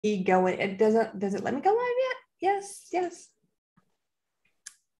going. It does it let me go live yet? Yes, yes.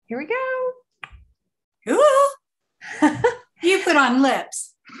 Here we go. Ooh, you put on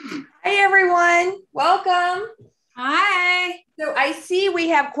lips. Hey everyone, welcome. Hi. So I see we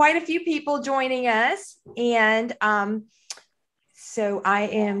have quite a few people joining us, and so I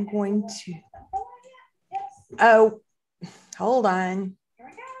am going to. Oh, hold on. Here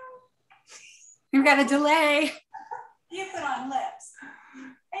we go. We've got a delay. You put on lips.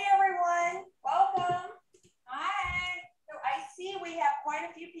 Hey everyone, welcome. Hi. So I see we have quite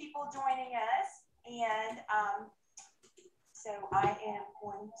a few people joining us, and so I am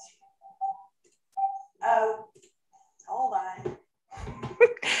going to. Oh, hold on.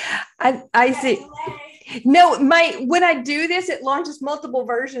 I see. No, when I do this, it launches multiple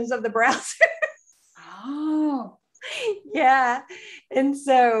versions of the browser. Oh. Yeah. And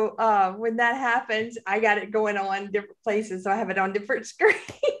so when that happens, I got it going on different places. So I have it on different screens.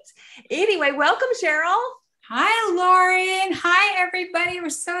 Anyway, welcome, Sheryl. Hi, Lori. And hi, everybody. We're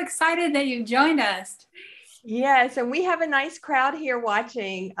so excited that you joined us. Yes. And we have a nice crowd here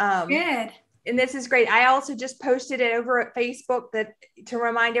watching. Good. And this is great. I also just posted it over at Facebook to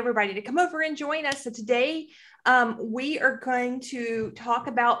remind everybody to come over and join us. So today we are going to talk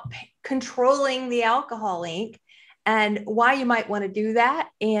about controlling the alcohol ink and why you might want to do that.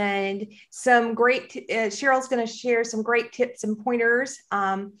 And some great, Sheryl's going to share some great tips and pointers.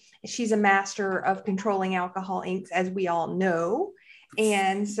 She's a master of controlling alcohol inks, as we all know.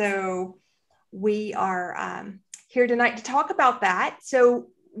 And so we are here tonight to talk about that. So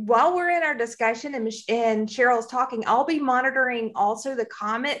while we're in our discussion and Sheryl's talking, I'll be monitoring also the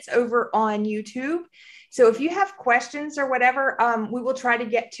comments over on YouTube. So if you have questions or whatever, we will try to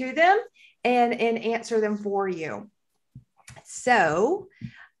get to them and answer them for you. So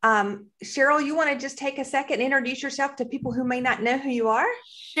Sheryl, you want to just take a second and introduce yourself to people who may not know who you are?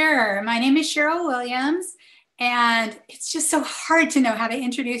 Sure. My name is Sheryl Williams, and it's just so hard to know how to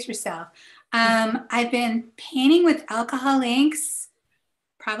introduce yourself. I've been painting with alcohol inks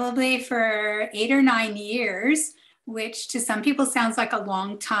probably for 8 or 9 years, which to some people sounds like a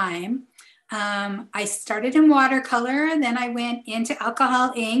long time. I started in watercolor, then I went into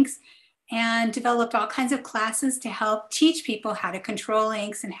alcohol inks and developed all kinds of classes to help teach people how to control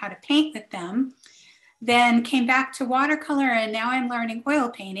inks and how to paint with them. Then came back to watercolor, and now I'm learning oil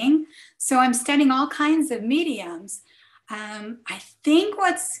painting. So I'm studying all kinds of mediums. I think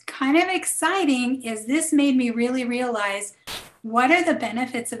what's kind of exciting is this made me really realize what are the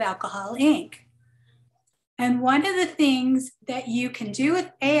benefits of alcohol ink? And one of the things that you can do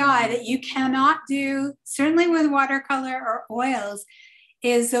with AI that you cannot do, certainly with watercolor or oils,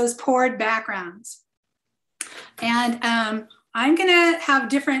 is those poured backgrounds. And I'm gonna have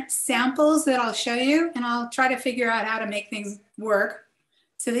different samples that I'll show you, and I'll try to figure out how to make things work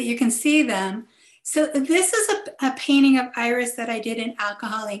so that you can see them. So this is a painting of Iris that I did in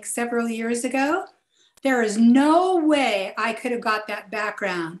alcohol ink several years ago. There is no way I could have got that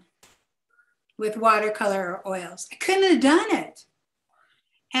background with watercolor or oils. I couldn't have done it.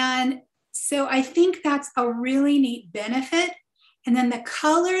 And so I think that's a really neat benefit. And then the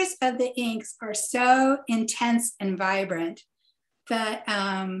colors of the inks are so intense and vibrant that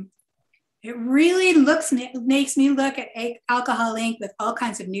it really makes me look at alcohol ink with all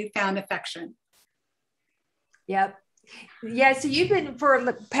kinds of newfound affection. Yep. Yeah. So you've been for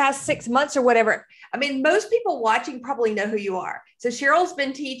the past 6 months or whatever. I mean, most people watching probably know who you are. So Sheryl's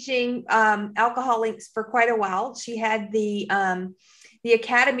been teaching alcohol inks for quite a while. She had the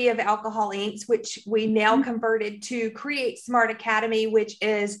Academy of Alcohol Inks, which we now converted to Create Smart Academy, which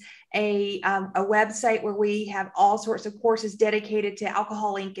is a website where we have all sorts of courses dedicated to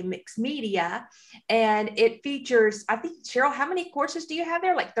alcohol ink and mixed media. And it features, I think, Sheryl, how many courses do you have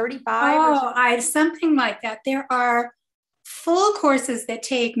there? Like 35? Oh, something like that. There are full courses that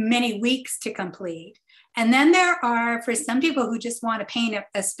take many weeks to complete. And then there are, for some people who just want to paint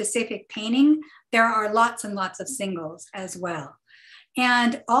a specific painting, there are lots and lots of singles as well.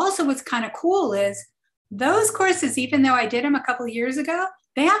 And also what's kind of cool is those courses, even though I did them a couple of years ago,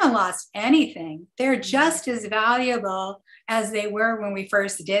 they haven't lost anything. They're just as valuable as they were when we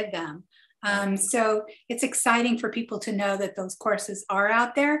first did them. So it's exciting for people to know that those courses are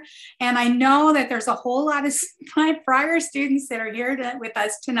out there. And I know that there's a whole lot of my prior students that are here with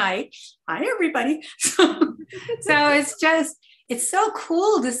us tonight. Hi, everybody. So it's so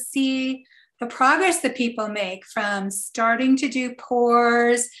cool to see the progress that people make from starting to do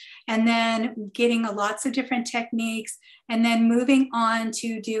pours and then getting lots of different techniques and then moving on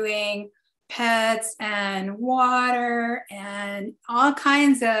to doing pets and water and all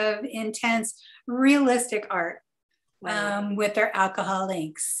kinds of intense realistic art. with their alcohol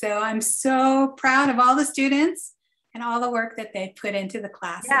inks. So I'm so proud of all the students and all the work that they put into the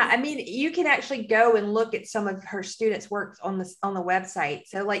class. Yeah, I mean, you can actually go and look at some of her students' work on the website.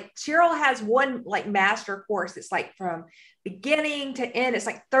 So like Sheryl has one like master course. It's like from beginning to end. It's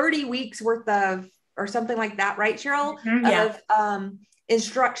like 30 weeks worth of, or something like that, right, Sheryl? Yeah. Of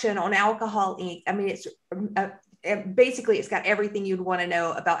instruction on alcohol ink. I mean, it's basically it's got everything you'd want to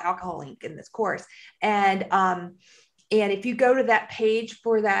know about alcohol ink in this course. And if you go to that page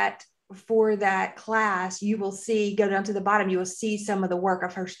for that class, you will see, go down to the bottom, you will see some of the work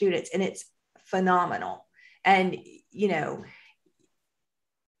of her students, and it's phenomenal. And, you know,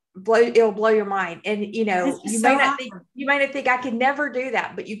 it'll blow your mind. And, you know, you might not think I could never do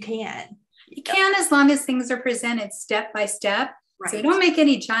that, but you can. You can, as long as things are presented step by step. Right. So we don't make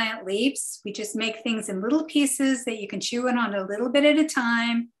any giant leaps. We just make things in little pieces that you can chew it on a little bit at a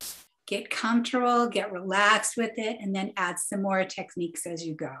time, get comfortable, get relaxed with it, and then add some more techniques as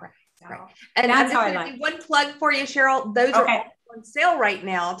you go. Right. So and that's how I like. One plug for you, Sheryl. Those are all on sale right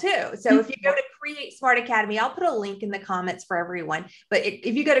now too. So if you go to Create Smart Academy, I'll put a link in the comments for everyone. But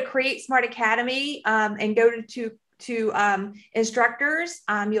if you go to Create Smart Academy and go to instructors,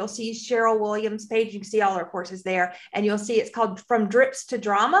 you'll see Sheryl Williams' page. You can see all her courses there, and you'll see it's called From Drips to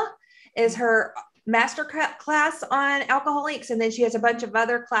Drama is her master class on alcohol inks. And then she has a bunch of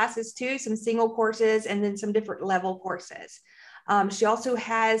other classes too, some single courses, and then some different level courses. She also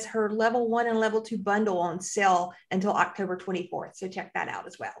has her level 1 and level 2 bundle on sale until October 24th. So check that out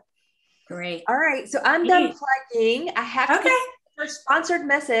as well. Great. All right. So I'm done plugging. I have to get her sponsored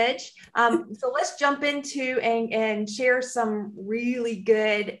message. So let's jump into and share some really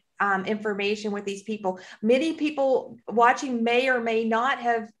good information with these people. Many people watching may or may not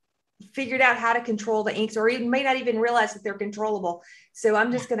have figured out how to control the inks, or even may not even realize that they're controllable. So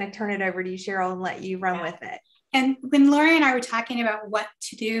I'm just going to turn it over to you, Sheryl, and let you run with it. And when Lori and I were talking about what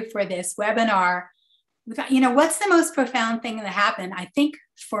to do for this webinar, we thought, you know, what's the most profound thing that happened? I think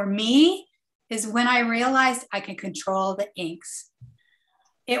for me is when I realized I could control the inks.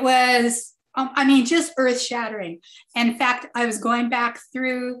 It was, I mean, just earth shattering. In fact, I was going back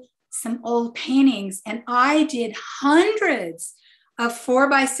through some old paintings, and I did hundreds of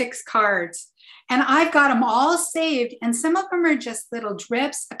 4x6 cards. And I've got them all saved. And some of them are just little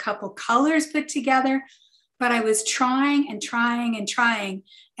drips, a couple colors put together. But I was trying and trying and trying.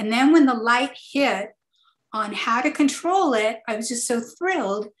 And then when the light hit on how to control it, I was just so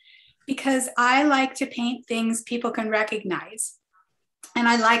thrilled, because I like to paint things people can recognize. And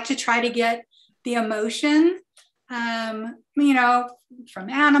I like to try to get the emotion, you know, from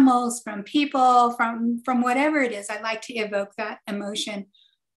animals, from people, from whatever it is. I like to evoke that emotion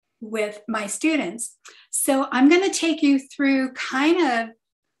with my students. So I'm going to take you through kind of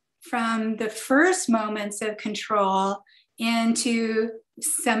from the first moments of control into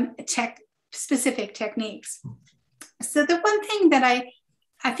some specific techniques. So the one thing that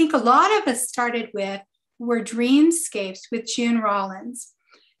I think a lot of us started with were dreamscapes with June Rollins.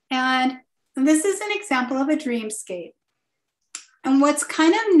 And this is an example of a dreamscape. And what's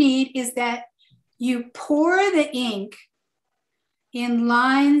kind of neat is that you pour the ink in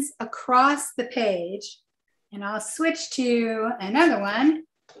lines across the page. And I'll switch to another one,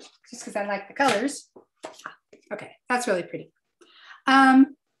 just because I like the colors. Okay, that's really pretty.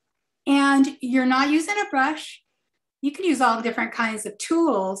 And you're not using a brush. You can use all different kinds of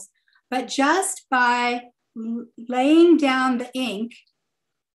tools, but just by laying down the ink,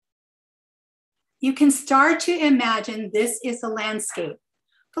 you can start to imagine this is a landscape.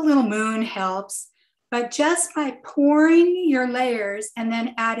 The little moon helps, but just by pouring your layers and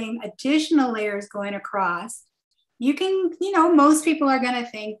then adding additional layers going across, you can, you know, most people are going to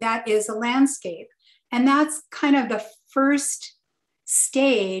think that is a landscape. And that's kind of the first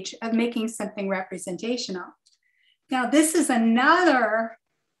stage of making something representational. Now, this is another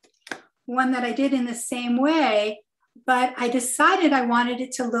one that I did in the same way, but I decided I wanted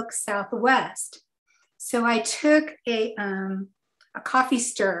it to look southwest. So I took a coffee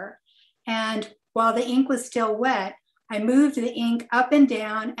stir, and while the ink was still wet, I moved the ink up and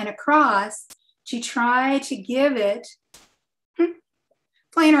down and across to try to give it,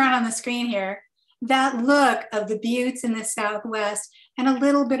 playing around on the screen here, that look of the buttes in the Southwest and a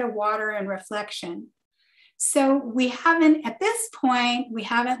little bit of water and reflection. So we haven't, at this point, we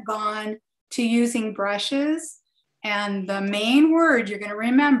haven't gone to using brushes. And the main word you're going to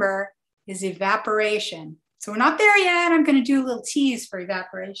remember is evaporation. So we're not there yet. I'm going to do a little tease for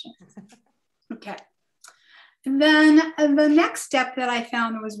evaporation. Okay. And then the next step that I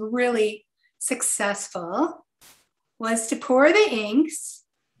found was really successful was to pour the inks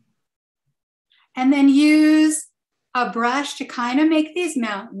and then use a brush to kind of make these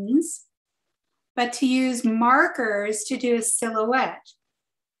mountains, but to use markers to do a silhouette.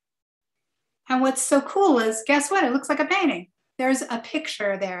 And what's so cool is, guess what? It looks like a painting. There's a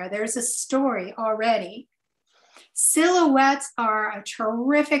picture there. There's a story already. Silhouettes are a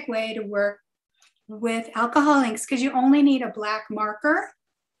terrific way to work with alcohol inks because you only need a black marker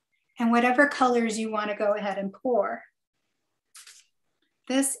and whatever colors you want to go ahead and pour.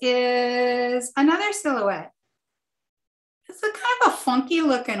 This is another silhouette. It's a kind of a funky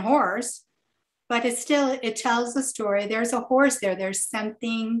looking horse, but it tells the story. There's a horse there. There's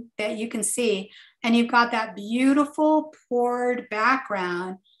something that you can see. And you've got that beautiful poured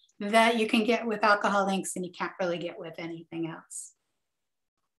background that you can get with alcohol inks and you can't really get with anything else.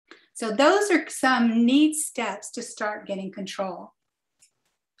 So those are some neat steps to start getting control.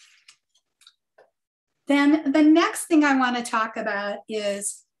 Then the next thing I want to talk about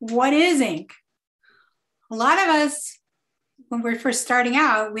is, what is ink? A lot of us, when we're first starting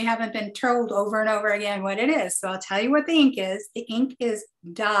out, we haven't been told over and over again what it is. So I'll tell you what the ink is. The ink is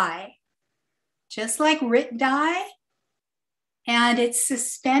dye, just like Rit dye, and it's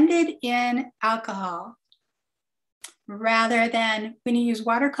suspended in alcohol. Rather than when you use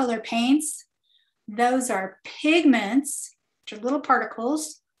watercolor paints, those are pigments, which are little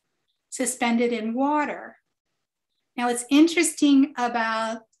particles, suspended in water. Now, what's interesting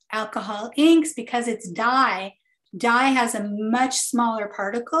about alcohol inks, because it's dye has a much smaller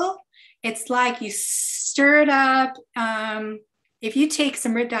particle. It's like you stir it up. If you take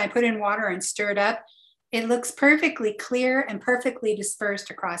some Rit dye, put it in water and stir it up, it looks perfectly clear and perfectly dispersed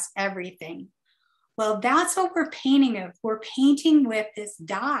across everything. Well, that's what we're painting with. We're painting with this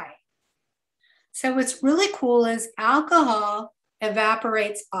dye. So what's really cool is alcohol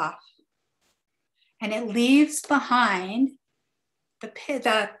evaporates off and it leaves behind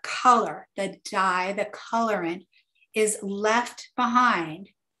the color, the dye, the colorant is left behind.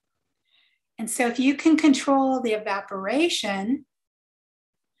 And so if you can control the evaporation,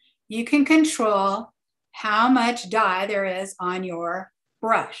 you can control how much dye there is on your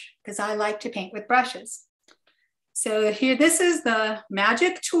brush, because I like to paint with brushes. So here, this is the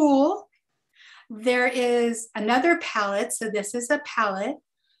magic tool. There is another palette. So this is a palette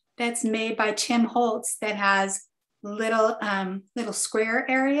that's made by Tim Holtz that has little square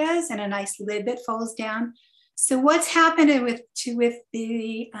areas and a nice lid that folds down. So what's happening with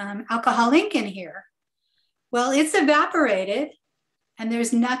the alcohol ink in here? Well, it's evaporated and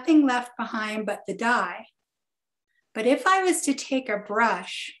there's nothing left behind but the dye. But if I was to take a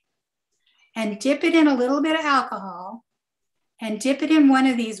brush and dip it in a little bit of alcohol and dip it in one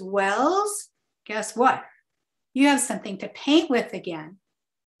of these wells, guess what? You have something to paint with again.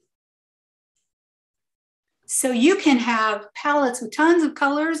 So you can have palettes with tons of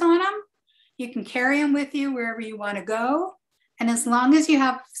colors on them. You can carry them with you wherever you want to go. And as long as you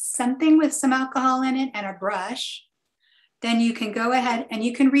have something with some alcohol in it and a brush, then you can go ahead and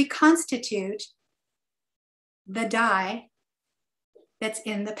you can reconstitute the dye that's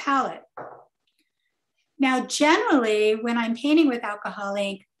in the palette. Now, generally, when I'm painting with alcohol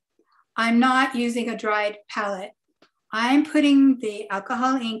ink, I'm not using a dried palette. I'm putting the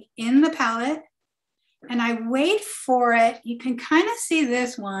alcohol ink in the palette and I wait for it. You can kind of see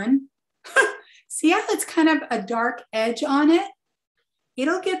this one. See how it's kind of a dark edge on it?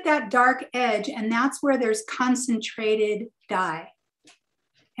 It'll get that dark edge and that's where there's concentrated dye.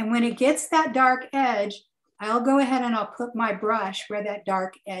 And when it gets that dark edge, I'll go ahead and I'll put my brush where that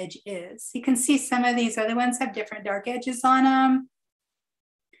dark edge is. You can see some of these other ones have different dark edges on them.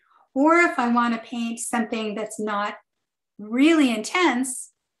 Or if I want to paint something that's not really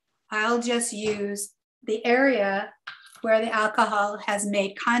intense, I'll just use the area where the alcohol has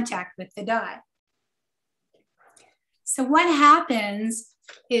made contact with the dye. So what happens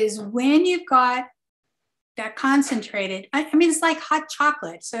is when you've got that concentrated, I mean, it's like hot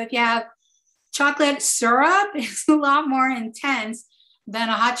chocolate. So if you have chocolate syrup, it's a lot more intense than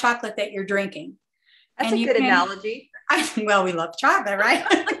a hot chocolate that you're drinking. That's a good analogy. Well, we love chocolate, right?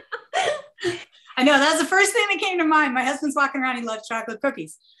 I know, that's the first thing that came to mind. My husband's walking around, he loves chocolate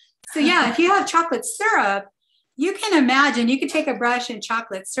cookies. So yeah, if you have chocolate syrup, you can imagine you could take a brush and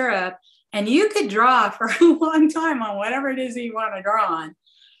chocolate syrup and you could draw for a long time on whatever it is that you want to draw on.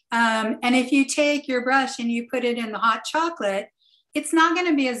 And if you take your brush and you put it in the hot chocolate, it's not going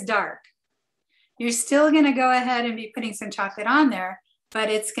to be as dark. You're still going to go ahead and be putting some chocolate on there, but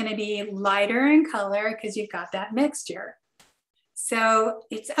it's going to be lighter in color because you've got that mixture. So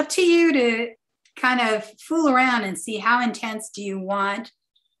it's up to you to kind of fool around and see how intense do you want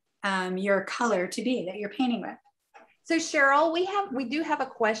your color to be that you're painting with. So Cheryl, we do have a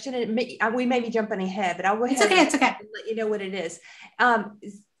question, and we may be jumping ahead, but I'll go ahead. It's okay. And let you know what it is.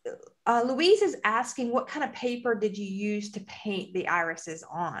 Louise is asking, what kind of paper did you use to paint the irises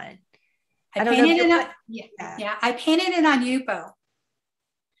on? I painted it on Yupo,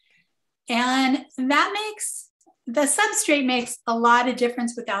 and the substrate makes a lot of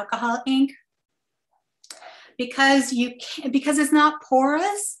difference with alcohol ink because it's not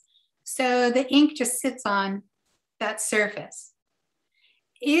porous, so the ink just sits on that surface.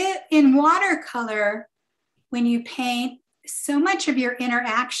 In watercolor, when you paint, so much of your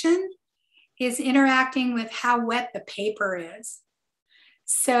interaction is interacting with how wet the paper is.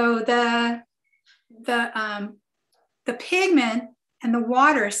 So the pigment and the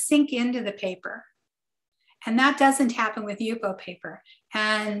water sink into the paper. And that doesn't happen with Yupo paper.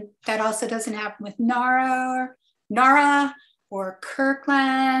 And that also doesn't happen with Nara or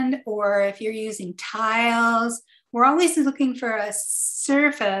Kirkland, or if you're using tiles. We're always looking for a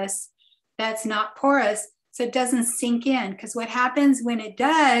surface that's not porous so it doesn't sink in, because what happens when it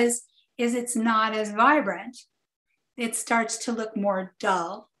does is it's not as vibrant. It starts to look more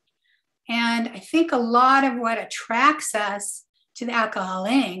dull. And I think a lot of what attracts us to the alcohol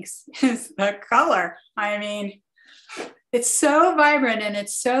inks is the color. I mean, it's so vibrant and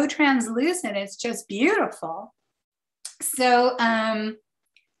it's so translucent. It's just beautiful. So I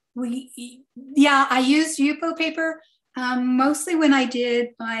used Yupo paper. Mostly when I did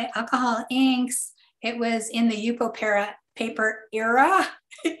my alcohol inks, it was in the Yupo paper era,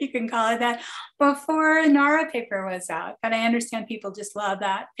 you can call it that, before Nara paper was out. But I understand people just love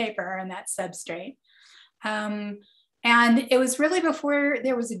that paper and that substrate. And it was really before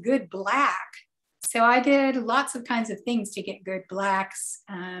there was a good black. So I did lots of kinds of things to get good blacks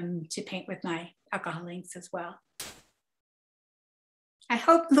to paint with my alcohol inks as well.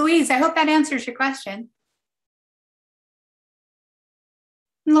 Louise, I hope that answers your question.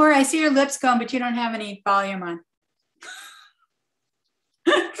 Laura, I see your lips going, but you don't have any volume on.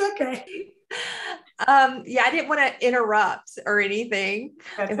 It's okay. Yeah, I didn't want to interrupt or anything.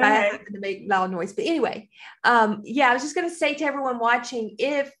 That's if okay. I happen to make loud noise. But anyway, yeah, I was just going to say to everyone watching,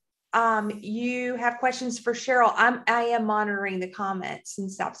 if you have questions for Cheryl, I am monitoring the comments and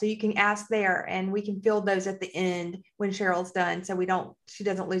stuff, so you can ask there, and we can field those at the end when Cheryl's done, so she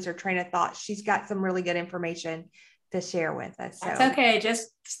doesn't lose her train of thought. She's got some really good information to share with us. So. That's okay. Just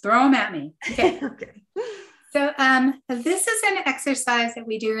throw them at me. Okay. Okay. So this is an exercise that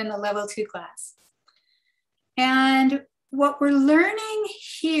we do in the level 2 class. And what we're learning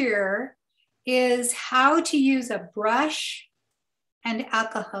here is how to use a brush and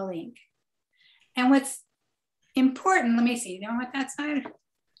alcohol ink. And what's important, let me see, you know what that side?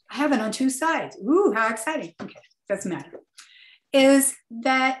 I have it on 2 sides. Ooh, how exciting. Okay, doesn't matter. Is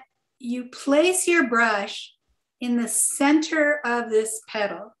that you place your brush in the center of this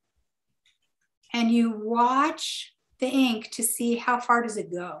petal and you watch the ink to see how far does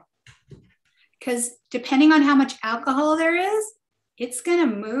it go. Because depending on how much alcohol there is, it's gonna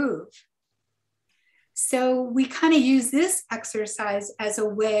move. So we kind of use this exercise as a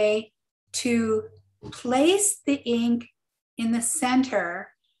way to place the ink in the center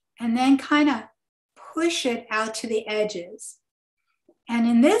and then kind of push it out to the edges. And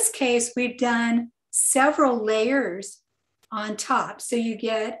in this case, we've done several layers on top. So you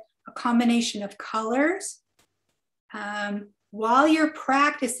get a combination of colors while you're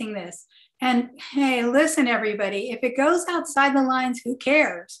practicing this. And hey, listen, everybody, if it goes outside the lines, who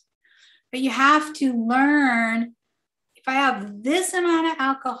cares? But you have to learn, if I have this amount of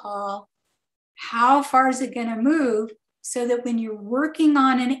alcohol, how far is it going to move, so that when you're working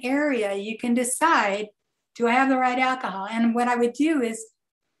on an area, you can decide, do I have the right alcohol? And what I would do is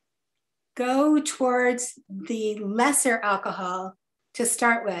go towards the lesser alcohol to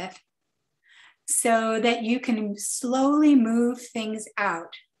start with, so that you can slowly move things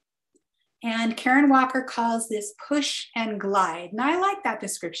out. And Karen Walker calls this push and glide. And I like that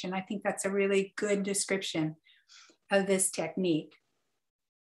description. I think that's a really good description of this technique.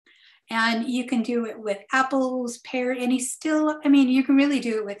 And you can do it with apples, pear, you can really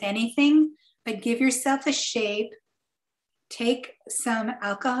do it with anything, but give yourself a shape. Take some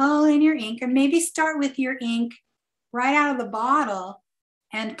alcohol in your ink, or maybe start with your ink right out of the bottle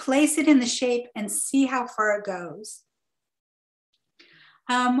and place it in the shape and see how far it goes.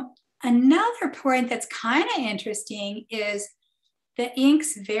 Another point that's kind of interesting is the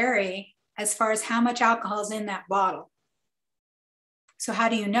inks vary as far as how much alcohol is in that bottle. So how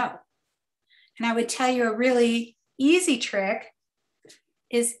do you know? And I would tell you a really easy trick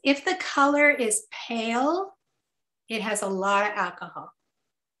is if the color is pale, it has a lot of alcohol.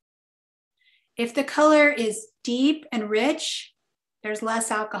 If the color is deep and rich, there's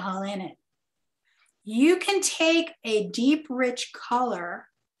less alcohol in it. You can take a deep, rich color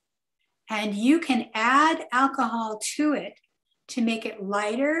and you can add alcohol to it to make it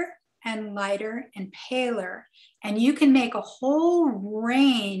lighter and lighter and paler. And you can make a whole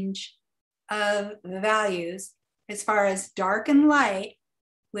range of values as far as dark and light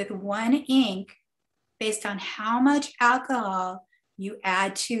with one ink based on how much alcohol you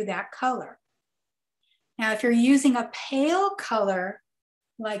add to that color. Now, if you're using a pale color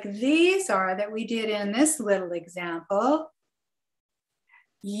like these are that we did in this little example,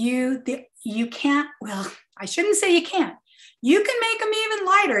 you can't, well, I shouldn't say you can't. You can make them even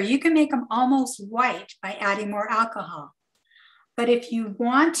lighter. You can make them almost white by adding more alcohol. But if you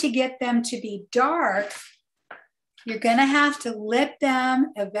want to get them to be dark, you're gonna have to let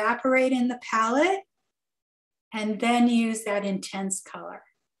them evaporate in the palette and then use that intense color.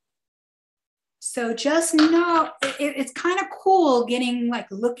 So just know, it's kind of cool getting like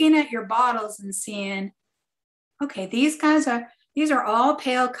looking at your bottles and seeing, okay, these are all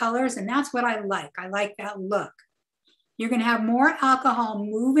pale colors and that's what I like. I like that look. You're gonna have more alcohol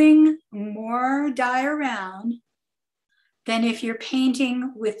moving more dye around than if you're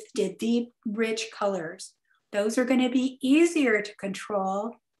painting with the deep, rich colors. Those are gonna be easier to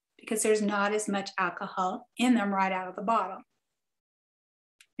control because there's not as much alcohol in them right out of the bottle.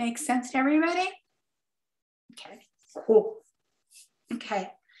 Makes sense to everybody? Okay, cool.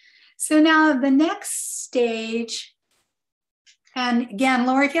 Okay, so now the next stage, and again,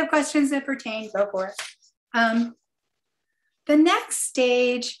 Lori, if you have questions that pertain, go for it. The next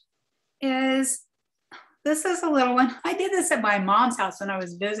stage is, this is a little one. I did this at my mom's house when I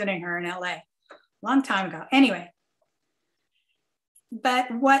was visiting her in LA, a long time ago. Anyway,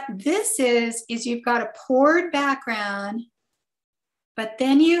 but what this is you've got a poured background, but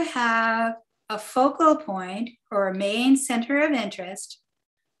then you have a focal point or a main center of interest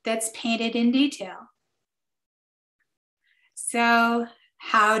that's painted in detail. So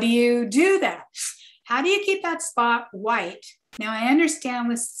how do you do that? How do you keep that spot white? Now I understand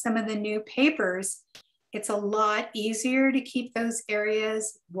with some of the new papers, it's a lot easier to keep those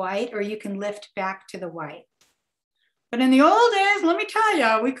areas white, or you can lift back to the white. But in the old days, let me tell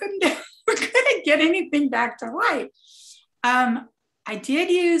you, we couldn't get anything back to white. I did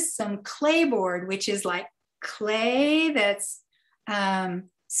use some clay board, which is like clay that's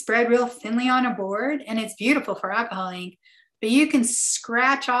spread real thinly on a board, and it's beautiful for alcohol ink, but you can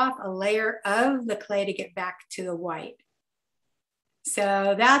scratch off a layer of the clay to get back to the white.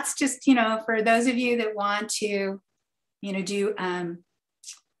 So that's just, for those of you that want to, do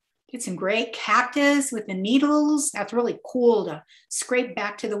get some great cactus with the needles. That's really cool to scrape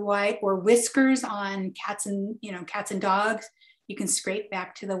back to the white, or whiskers on cats and dogs. You can scrape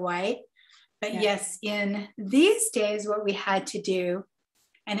back to the white. But yes, in these days, what we had to do,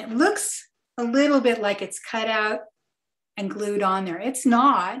 and it looks a little bit like it's cut out and glued on there. It's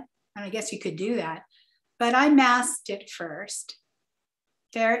not, and I guess you could do that, but I masked it first.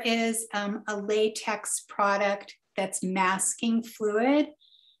 There is a latex product that's masking fluid,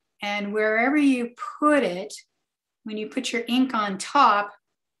 and wherever you put it, when you put your ink on top,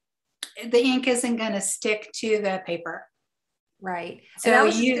 the ink isn't going to stick to the paper. Right. So I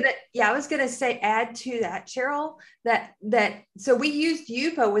was gonna say, add to that, Cheryl, so we used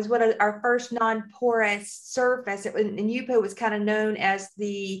Yupo was one of our first non-porous surface. And Yupo was kind of known as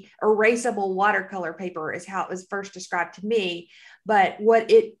the erasable watercolor paper, is how it was first described to me. But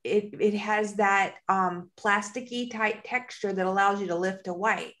what it has that plasticky type texture that allows you to lift to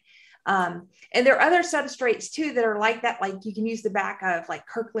white. And there are other substrates too that are like that. Like you can use the back of like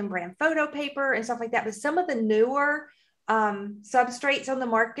Kirkland brand photo paper and stuff like that. But some of the newer substrates on the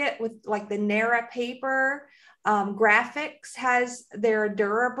market, with like the Nara paper, Graphics has their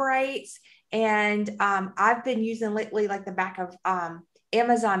Durabrights, and I've been using lately like the back of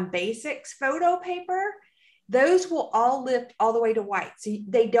Amazon Basics photo paper. Those will all lift all the way to white, so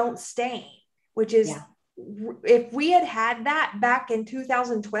they don't stain, which is if we had that back in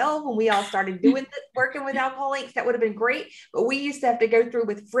 2012 when we all started doing working with alcohol inks, that would have been great. But we used to have to go through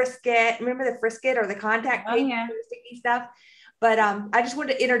with Frisket. Remember the Frisket or the contact paper, the sticky stuff? But I just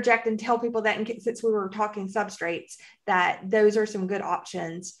wanted to interject and tell people that, since we were talking substrates, that those are some good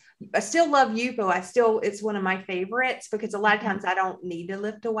options. I still love Yupo. It's one of my favorites because a lot of times I don't need to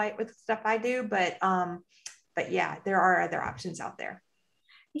lift to white with stuff I do. But yeah, there are other options out there.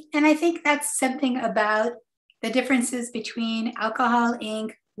 And I think that's something about the differences between alcohol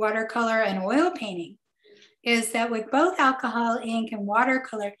ink, watercolor, and oil painting, is that with both alcohol ink and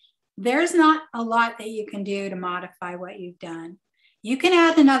watercolor, there's not a lot that you can do to modify what you've done. You can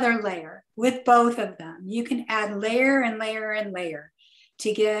add another layer with both of them. You can add layer and layer and layer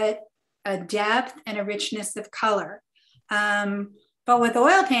to get a depth and a richness of color. But with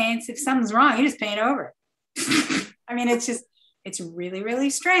oil paints, if something's wrong, you just paint over it. I mean, it's really, really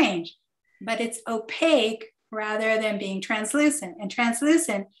strange, but it's opaque rather than being translucent. And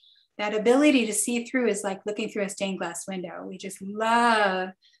translucent, that ability to see through is like looking through a stained glass window. We just love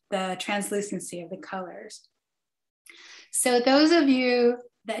the translucency of the colors. So those of you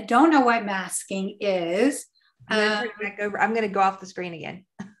that don't know what masking is, I'm going to go off the screen again.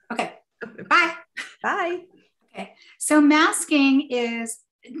 Okay, bye. Bye. Okay, so masking is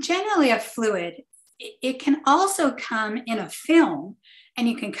generally a fluid. It can also come in a film, and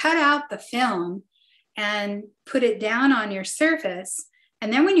you can cut out the film and put it down on your surface.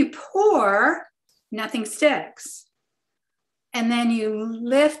 And then when you pour, nothing sticks. And then you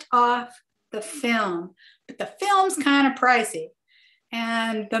lift off the film, but the film's kind of pricey.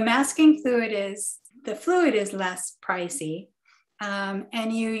 And the masking fluid is less pricey.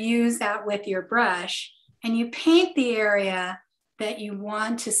 And you use that with your brush and you paint the area that you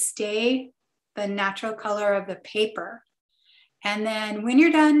want to stay the natural color of the paper. And then when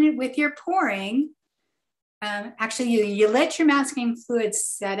you're done with your pouring, actually you let your masking fluid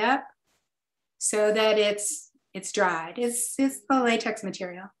set up so that it's dried. It's the latex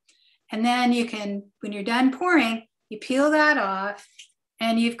material. And then you can, when you're done pouring, you peel that off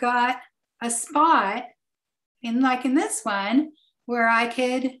and you've got a spot in this one where I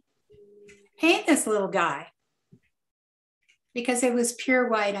could paint this little guy because it was pure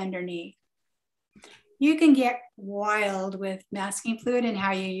white underneath. You can get wild with masking fluid and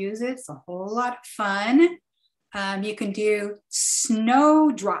how you use it. It's a whole lot of fun. You can do snow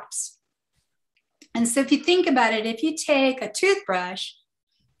drops. And so if you think about it, if you take a toothbrush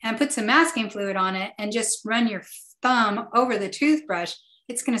and put some masking fluid on it and just run your thumb over the toothbrush,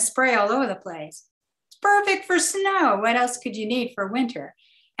 it's going to spray all over the place. It's perfect for snow. What else could you need for winter?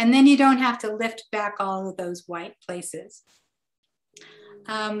 And then you don't have to lift back all of those white places.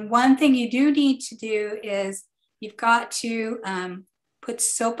 One thing you do need to do is you've got to put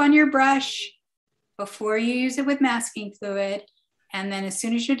soap on your brush before you use it with masking fluid. And then as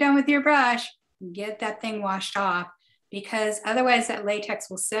soon as you're done with your brush, get that thing washed off, because otherwise that latex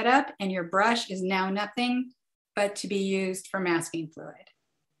will set up and your brush is now nothing but to be used for masking fluid.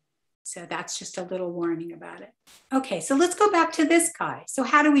 So that's just a little warning about it. Okay, so let's go back to this guy. So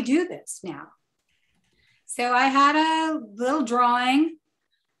how do we do this now? So I had a little drawing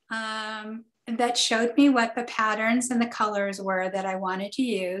that showed me what the patterns and the colors were that I wanted to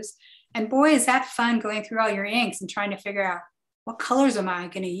use. And boy, is that fun going through all your inks and trying to figure out what colors am I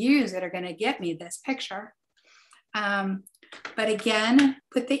going to use that are going to get me this picture. But again,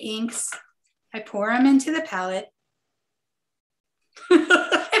 put the inks, I pour them into the palette.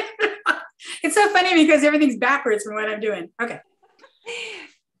 It's so funny because everything's backwards from what I'm doing. Okay.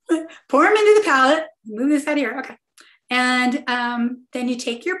 Pour them into the palette, move this out of here. Okay. And then you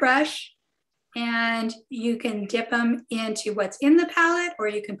take your brush and you can dip them into what's in the palette, or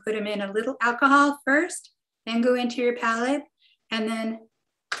you can put them in a little alcohol first, then go into your palette and then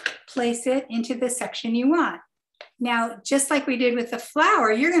place it into the section you want. Now, just like we did with the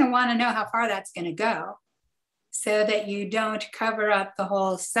flower, you're going to want to know how far that's going to go so that you don't cover up the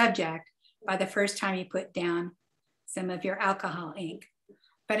whole subject by the first time you put down some of your alcohol ink.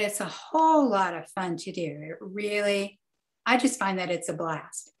 But it's a whole lot of fun to do. It really, I just find that it's a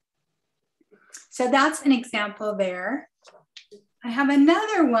blast. So that's an example there. I have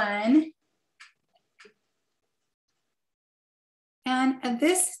another one. And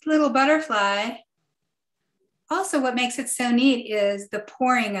this little butterfly, also what makes it so neat is the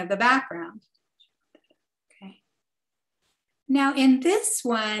pouring of the background. Okay. Now in this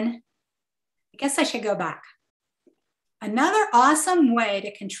one, I guess I should go back. Another awesome way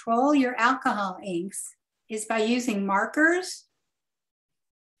to control your alcohol inks is by using markers,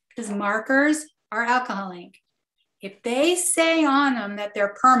 because markers are alcohol ink. If they say on them that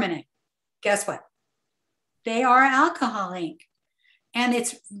they're permanent, guess what? They are alcohol ink. And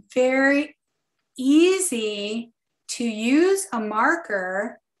it's very easy to use a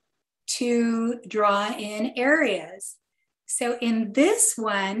marker to draw in areas. So in this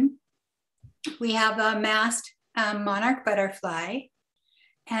one, we have a masked monarch butterfly.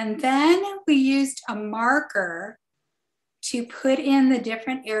 And then we used a marker to put in the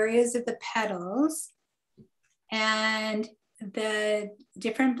different areas of the petals and the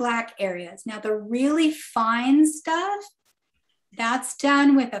different black areas. Now the really fine stuff, that's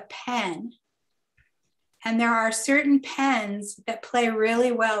done with a pen. And there are certain pens that play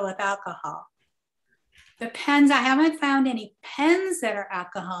really well with alcohol. The pens, I haven't found any pens that are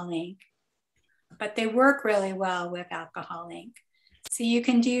alcohol ink, but they work really well with alcohol ink. So you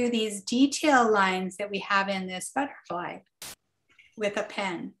can do these detail lines that we have in this butterfly with a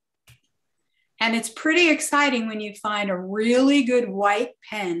pen. And it's pretty exciting when you find a really good white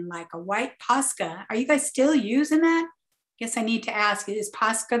pen, like a white Posca. Are you guys still using that? Guess I need to ask, is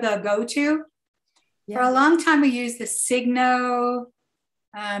Posca the go-to? Yeah. For a long time, we used the Signo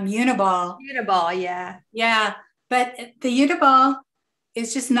Uniball. Uniball, yeah. Yeah, but the Uniball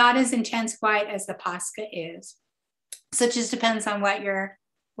is just not as intense white as the Posca is. So it just depends on what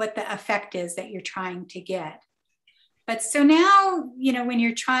the effect is that you're trying to get. But so now, when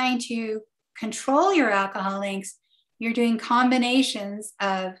you're trying to control your alcohol inks, you're doing combinations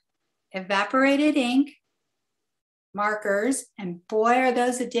of evaporated ink, markers, and boy, are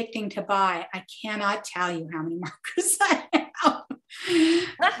those addicting to buy. I cannot tell you how many markers I have.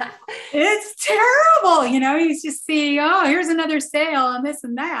 It's terrible. You just see, oh, here's another sale on this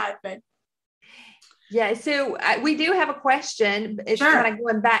and that. But yeah, so we do have a question. It's sure. Kind of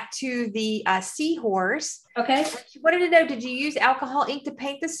going back to the seahorse. Okay. She wanted to know, did you use alcohol ink to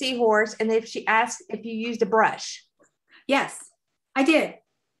paint the seahorse? And if she asked if you used a brush. Yes, I did.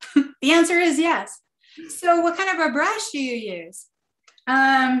 The answer is yes. So what kind of a brush do you use?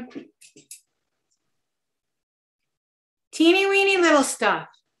 Teeny weeny little stuff.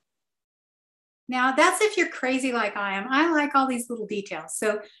 Now that's if you're crazy like I am. I like all these little details.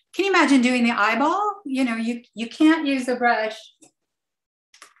 So can you imagine doing the eyeball? You can't use a brush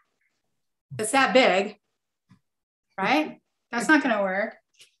that's that big, right? That's not going to work.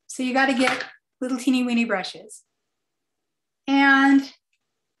 So you got to get little teeny weeny brushes. And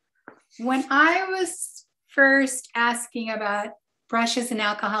when I was first asking about brushes and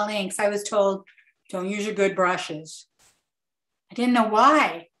alcohol inks, I was told, don't use your good brushes. I didn't know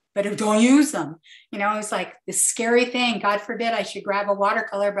why, but don't use them. It was like this scary thing. God forbid I should grab a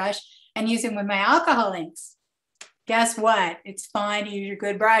watercolor brush and use it with my alcohol inks. Guess what? It's fine to use your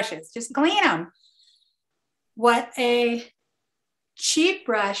good brushes. Just clean them. What a cheap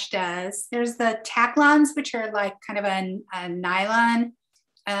brush does, there's the Taclons, which are like kind of a nylon.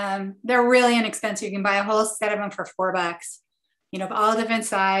 They're really inexpensive. You can buy a whole set of them for $4, of all different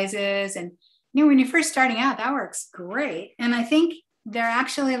sizes. And when you're first starting out, that works great. And I think they're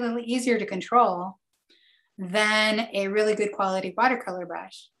actually a little easier to control than a really good quality watercolor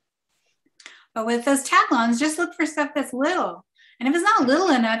brush. But with those Taclons, just look for stuff that's little. And if it's not little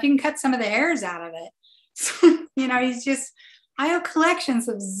enough, you can cut some of the hairs out of it. So, I have collections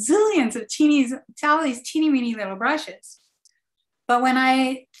of zillions of all these teeny weeny little brushes. But when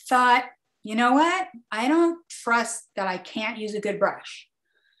I thought, you know what? I don't trust that I can't use a good brush.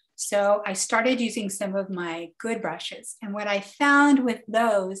 So I started using some of my good brushes. And what I found with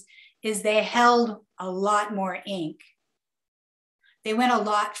those is they held a lot more ink. They went a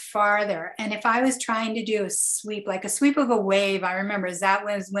lot farther. And if I was trying to do a sweep, like a sweep of a wave, I remember that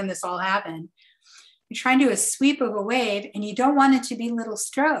was when this all happened. You're trying to do a sweep of a wave and you don't want it to be little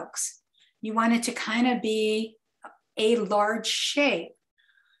strokes. You want it to kind of be a large shape.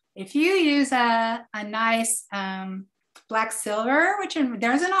 If you use a nice black silver, which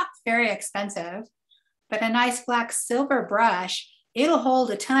theirs are not very expensive, but a nice black silver brush, it'll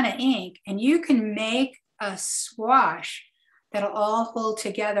hold a ton of ink and you can make a swash that'll all hold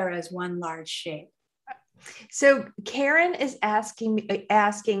together as one large shape. So Karen is asking,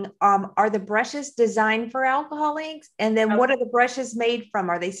 are the brushes designed for alcohol inks? And then what are the brushes made from?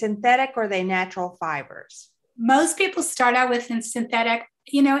 Are they synthetic or are they natural fibers? Most people start out with synthetic,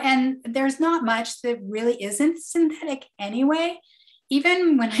 and there's not much that really isn't synthetic anyway.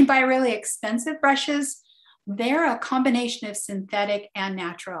 Even when I buy really expensive brushes, they're a combination of synthetic and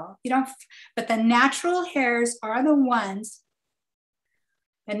natural. But the natural hairs are the ones,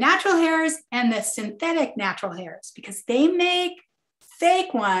 the natural hairs and the synthetic natural hairs, because they make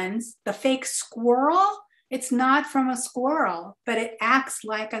fake ones, the fake squirrel. It's not from a squirrel, but it acts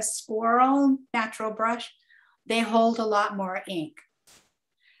like a squirrel natural brush. They hold a lot more ink.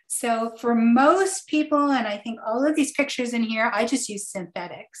 So for most people, and I think all of these pictures in here, I just use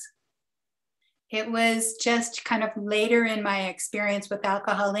synthetics. It was just kind of later in my experience with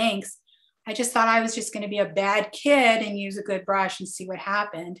alcohol inks, I just thought I was just going to be a bad kid and use a good brush and see what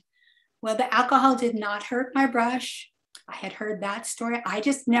happened. Well, the alcohol did not hurt my brush. I had heard that story. I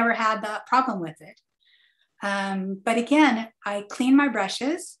just never had that problem with it. But again, I clean my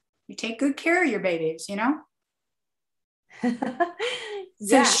brushes. You take good care of your babies, Yeah.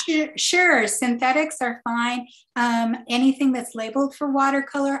 So sure, synthetics are fine. Anything that's labeled for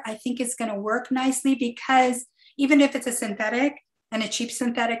watercolor, I think is going to work nicely, because even if it's a synthetic and a cheap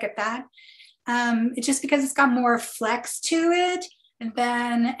synthetic at that, just because it's got more flex to it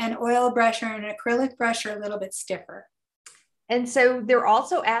than an oil brush or an acrylic brush are a little bit stiffer. And so they're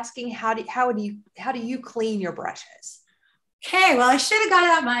also asking, how do you clean your brushes? Okay, well, I should have got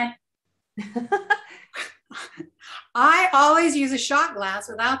out my, I always use a shot glass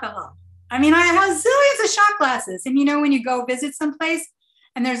with alcohol. I mean, I have zillions of shot glasses. And you know, when you go visit someplace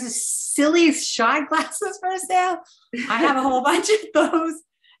and there's a silly shot glasses for sale, I have a whole bunch of those.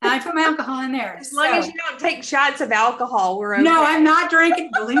 And I put my alcohol in there. As long as you don't take shots of alcohol, we're okay. No, I'm not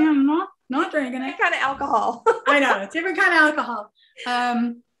drinking. Believe me, I'm not drinking it. What kind of alcohol? I know, different kind of alcohol.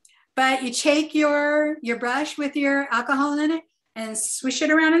 But you take your brush with your alcohol in it and swish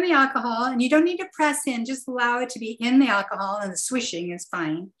it around in the alcohol. And you don't need to press in, just allow it to be in the alcohol, and the swishing is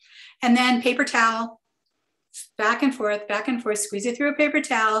fine. And then paper towel, back and forth, squeeze it through a paper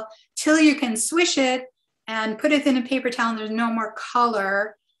towel till you can swish it and put it in a paper towel and there's no more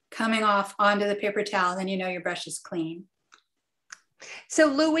color coming off onto the paper towel. Then you know your brush is clean. So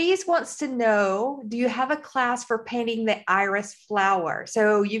Louise wants to know, do you have a class for painting the iris flower?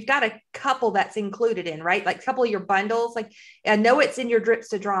 So you've got a couple that's included in, right? Like a couple of your bundles. Like I know it's in your Drips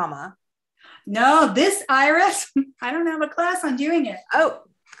to Drama. No, this iris, I don't have a class on doing it. Oh,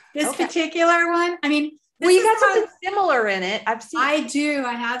 this particular one. I mean, well, you got something similar in it. I've seen. I do.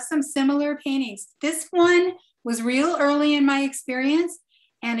 I have some similar paintings. This one was real early in my experience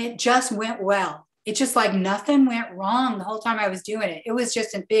and it just went well. It just like nothing went wrong the whole time I was doing it. It was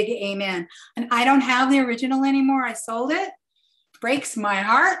just a big amen. And I don't have the original anymore. I sold it. Breaks my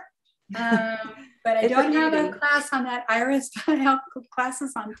heart. But I don't have a class on that iris. I have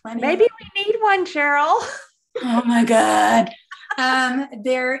classes on plenty. Maybe we need one, Sheryl. Oh my God.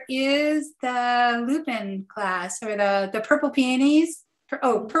 There is the lupin class, or the purple peonies.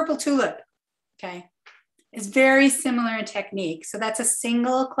 Purple tulip. Okay. It's very similar in technique. So that's a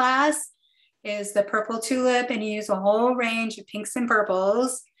single class, is the purple tulip, and you use a whole range of pinks and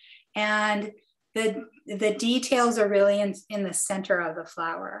purples. And the details are really in the center of the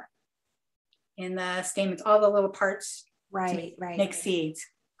flower, in the stamens, all the little parts. Right. Make seeds.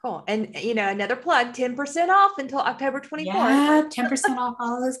 Cool. And, you know, another plug, 10% off until October 24th. Yeah, 10% off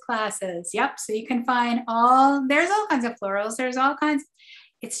all those classes. Yep. So you can find there's all kinds of florals. There's all kinds.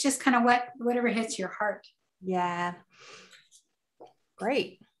 It's just kind of whatever hits your heart. Yeah.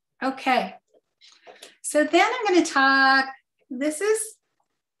 Great. Okay. So then I'm going to talk,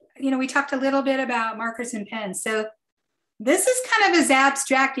 we talked a little bit about markers and pens. So this is kind of as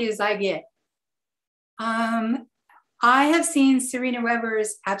abstract as I get. I have seen Serena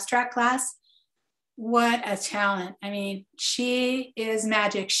Weber's abstract class. What a talent. I mean, she is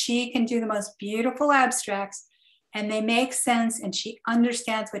magic. She can do the most beautiful abstracts and they make sense and she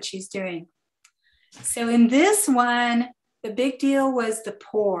understands what she's doing. So in this one, the big deal was the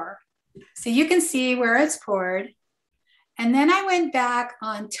pour. So you can see where it's poured. And then I went back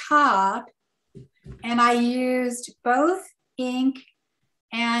on top and I used both ink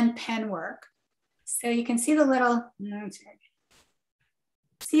and pen work. So you can see the little,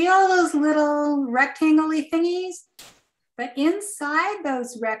 see all those little rectangle-y thingies? But inside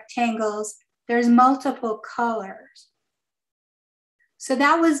those rectangles, there's multiple colors. So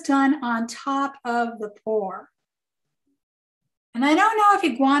that was done on top of the pour. And I don't know if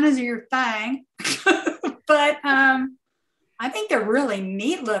iguanas are your thing, but I think they're really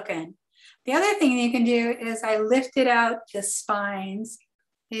neat looking. The other thing you can do is I lifted out the spines,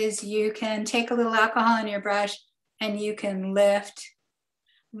 is you can take a little alcohol in your brush and you can lift.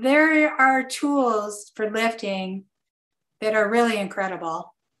 There are tools for lifting that are really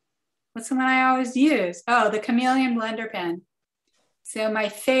incredible. What's the one I always use? Oh, the Chameleon blender pen. So my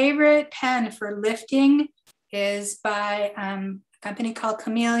favorite pen for lifting is by a company called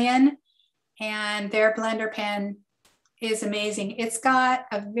Chameleon, and their blender pen is amazing. It's got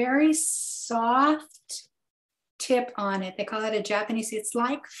a very soft tip on it. They call it a Japanese. It's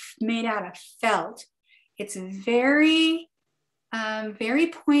like made out of felt. It's very, very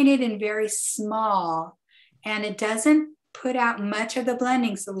pointed and very small, and it doesn't put out much of the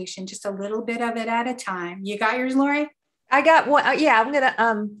blending solution, just a little bit of it at a time. You got yours, Lori? I got one. Yeah, I'm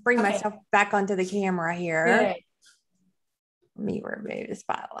gonna bring myself back onto the camera here. Good. Let me remove the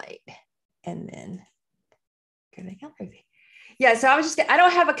spotlight and then go to the gallery. Yeah, so I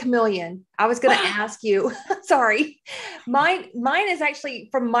don't have a Chameleon. I was going to ask you, sorry. Mine is actually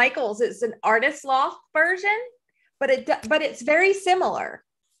from Michael's. It's an Artist Loft version, but it's very similar.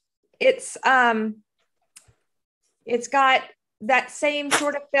 It's got that same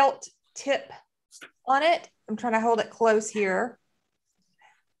sort of felt tip on it. I'm trying to hold it close here.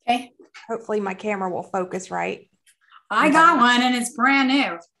 Okay. Hopefully my camera will focus right. I got one and it's brand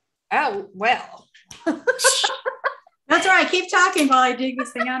new. Oh, well. That's right. Keep talking while I dig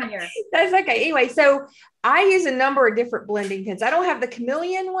this thing out of here. That's okay. Anyway, so I use a number of different blending pens. I don't have the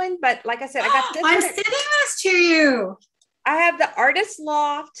chameleon one, but like I said, I got this I'm one. sending this to you. I have the Artist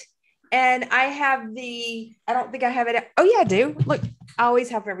Loft, and I have I don't think I have it. Oh, yeah, I do. Look, I always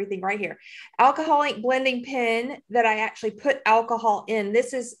have everything right here. Alcohol ink blending pen that I actually put alcohol in.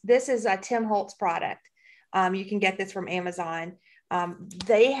 This is a Tim Holtz product. You can get this from Amazon.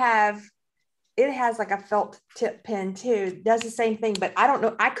 It has like a felt tip pen too. It does the same thing, but I don't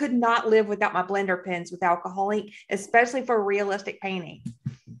know. I could not live without my blender pens with alcohol ink, especially for realistic painting.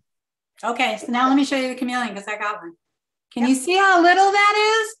 Okay, so now let me show you the chameleon because I got one. Can you see how little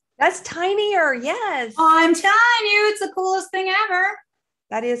that is? That's tinier. Yes. Oh, I'm telling you, it's the coolest thing ever.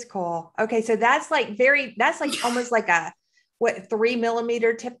 That is cool. Okay, so that's like almost like a 3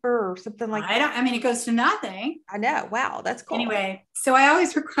 millimeter tipper or something like that. I mean, it goes to nothing. I know. Wow, that's cool. Anyway, so I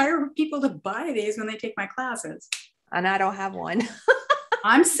always require people to buy these when they take my classes. And I don't have one.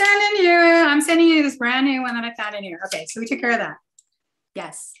 I'm sending you this brand new one that I found in here. Okay, so we took care of that.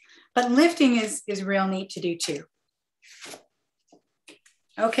 Yes, but lifting is real neat to do too.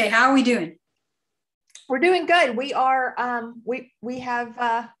 Okay, how are we doing? We're doing good. We are. We're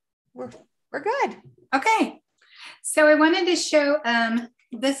good. Okay. So I wanted to show,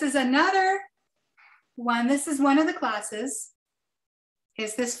 this is another one. This is one of the classes,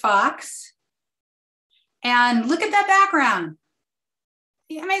 is this fox. And look at that background.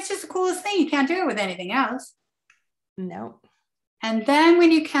 I mean, it's just the coolest thing. You can't do it with anything else. No. And then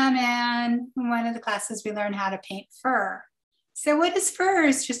when you come in one of the classes, we learn how to paint fur. So what is fur?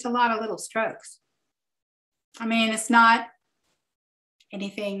 Is just a lot of little strokes. I mean, it's not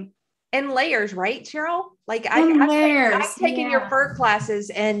anything. In layers, right, Cheryl? Like I've taken your fur classes,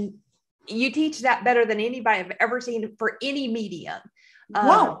 and you teach that better than anybody I've ever seen for any medium.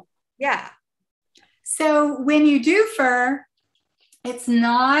 Whoa. Yeah. So when you do fur, it's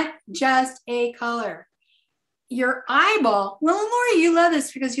not just a color. Your eyeball, well, Lori, you love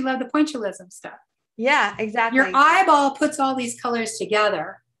this because you love the pointillism stuff. Yeah, exactly. Your eyeball puts all these colors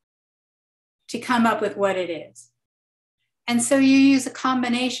together to come up with what it is. And so you use a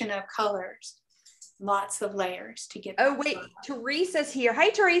combination of colors, lots of layers to get. Oh, wait, Teresa's here. Hi,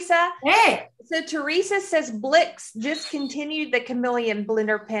 Teresa. Hey. So Teresa says Blix discontinued the chameleon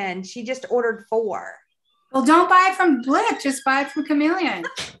blender pen. She just ordered 4. Well, don't buy it from Blix, just buy it from Chameleon.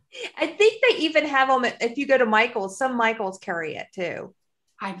 I think they even have them if you go to Michael's. Some Michael's carry it too.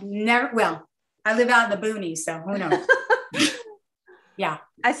 I live out in the boonies, so who knows? Yeah.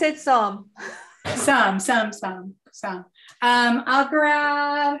 I said some. Some. I'll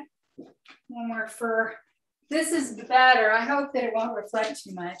grab one more fur. This is better. I hope that it won't reflect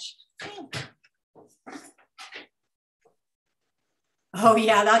too much. Oh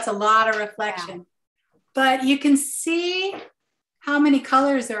yeah, that's a lot of reflection. Yeah. But you can see how many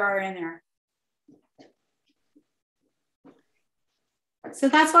colors there are in there. So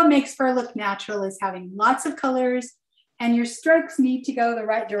that's what makes fur look natural, is having lots of colors, and your strokes need to go the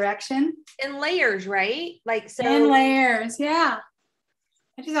right direction. In layers, right? Like so. In layers, yeah.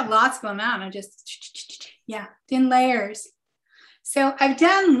 I just have lots of them out. In layers. So I've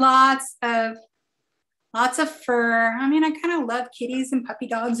done lots of fur. I mean, I kind of love kitties and puppy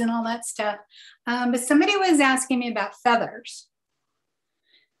dogs and all that stuff. But somebody was asking me about feathers.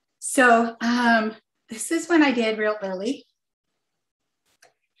 So this is one I did real early.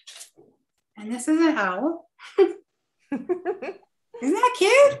 And this is an owl. Isn't that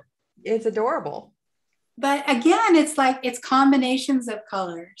cute? It's adorable. But again, it's combinations of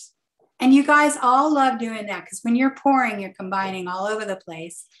colors. And you guys all love doing that, because when you're pouring, you're combining all over the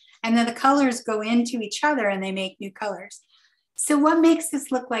place. And then the colors go into each other and they make new colors. So what makes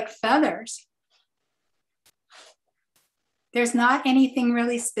this look like feathers? There's not anything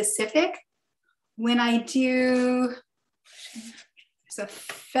really specific. When I do, there's a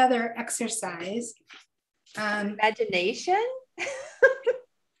feather exercise. Imagination?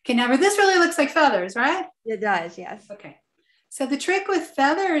 Okay, now this really looks like feathers, right? It does, yes. Okay. So the trick with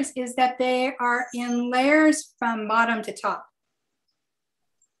feathers is that they are in layers from bottom to top.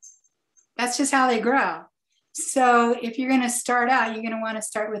 That's just how they grow. So if you're going to start out, you're going to want to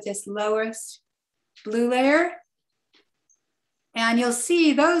start with this lowest blue layer. And you'll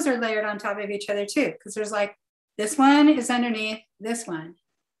see those are layered on top of each other too, because there's like, this one is underneath this one.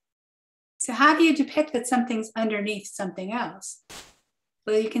 So how do you depict that something's underneath something else?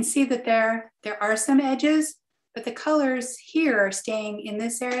 Well, you can see that there are some edges, but the colors here are staying in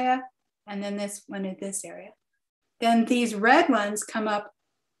this area, and then this one in this area. Then these red ones come up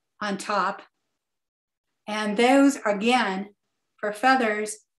on top, and those, again, for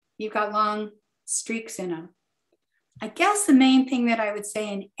feathers, you've got long streaks in them. I guess the main thing that I would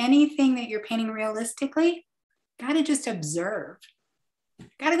say in anything that you're painting realistically, got to just observe.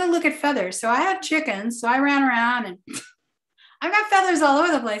 Got to go look at feathers. So I have chickens, so I ran around and I've got feathers all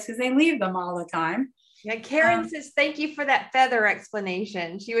over the place because they leave them all the time. Yeah, Karen says, thank you for that feather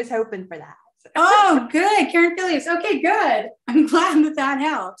explanation. She was hoping for that. Oh, good. Karen Phillips. Okay, good. I'm glad that that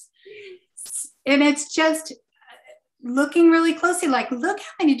helps. And it's just looking really closely, like, look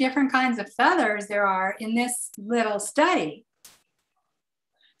how many different kinds of feathers there are in this little study.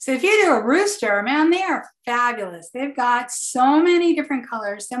 So if you do a rooster, man, they are fabulous. They've got so many different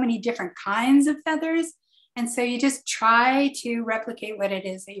colors, so many different kinds of feathers. And so you just try to replicate what it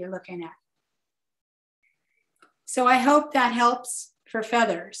is that you're looking at. So I hope that helps for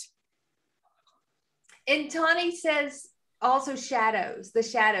feathers. And Tawny says also shadows, the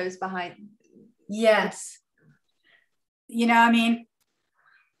shadows behind. Yes. You know, I mean,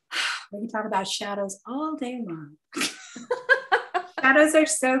 we can talk about shadows all day long. Shadows are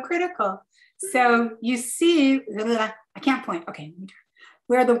so critical. So you see, I can't point. Okay,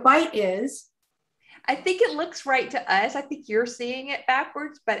 where the white is. I think it looks right to us. I think you're seeing it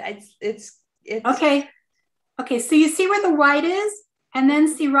backwards, but it's okay. Okay, so you see where the white is, and then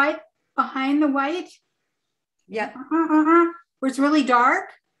see right behind the white. Yeah. Where it's really dark.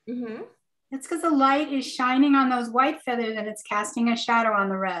 Mm-hmm. It's because the light is shining on those white feathers and it's casting a shadow on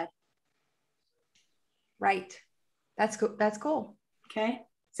the red. Right. That's cool. That's cool. Okay.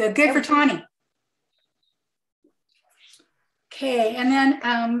 So good for Tawny. Okay. And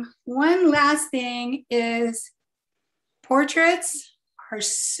then one last thing is portraits are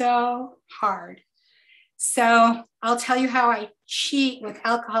so hard. So I'll tell you how I cheat with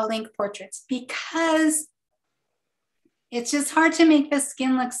alcohol ink portraits, because it's just hard to make the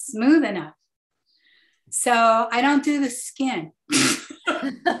skin look smooth enough. So I don't do the skin.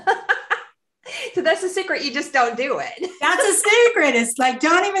 So that's the secret. You just don't do it. That's a secret. It's like,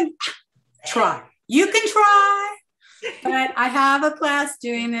 don't even try. You can try. But I have a class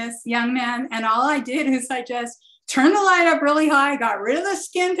doing this, young man, and all I did is I just turned the light up really high, got rid of the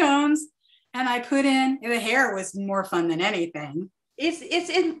skin tones, and I put in, the hair was more fun than anything. It's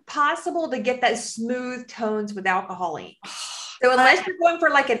impossible to get that smooth tones with alcohol ink. So unless you're going for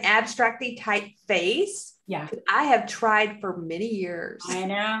like an abstracty type face, yeah, I have tried for many years. I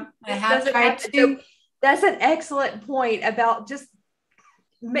know. I have tried too. So that's an excellent point about just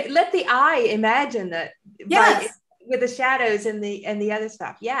let the eye imagine that. Yes. With the shadows and the other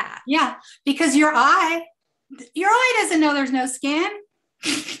stuff. Yeah. Yeah. Because your eye doesn't know there's no skin.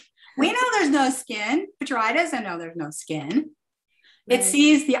 We know there's no skin, but your eye doesn't know there's no skin. Right. It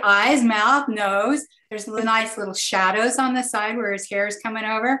sees the eyes, mouth, nose. There's nice little shadows on the side where his hair is coming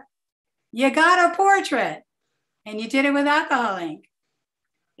over. You got a portrait, and you did it with alcohol ink.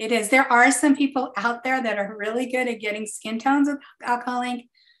 It is. There are some people out there that are really good at getting skin tones with alcohol ink.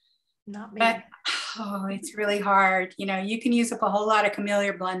 Not me. But it's really hard. You know, you can use up a whole lot of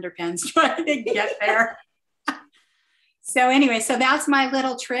Camellia blender pens trying to get there. So anyway, so that's my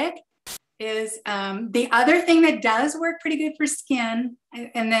little trick. Is the other thing that does work pretty good for skin,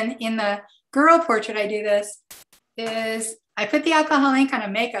 and then in the girl portrait I do this, is I put the alcohol ink on a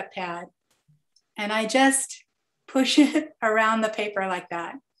makeup pad and I just push it around the paper like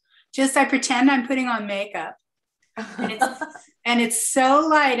that. Just I pretend I'm putting on makeup. And it's so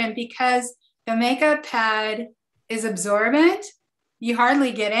light, and because the makeup pad is absorbent, you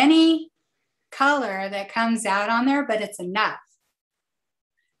hardly get any color that comes out on there, but it's enough.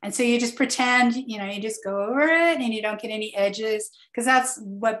 And so you just pretend, you know, you just go over it and you don't get any edges, because that's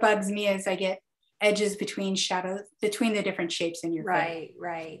what bugs me, is I get edges between shadows, between the different shapes in your face.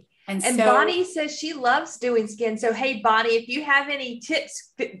 Right. And so Bonnie says she loves doing skin. So, hey, Bonnie, if you have any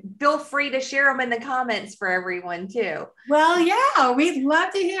tips, feel free to share them in the comments for everyone too. Well, yeah, we'd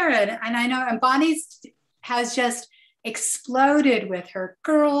love to hear it. And I know, and Bonnie has just exploded with her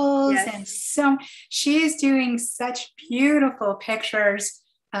girls. Yes. And so she's doing such beautiful pictures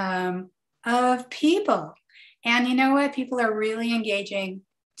of people. And you know what? People are really engaging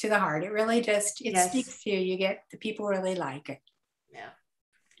to the heart. It really just, it speaks to you. You get, the people really like it. Yeah.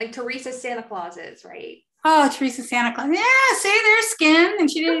 Like Teresa Santa Claus is, right? Oh, Teresa Santa Claus. Yeah, see, there's skin.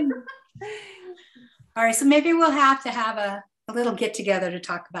 And she didn't. All right. So maybe we'll have to have a little get together to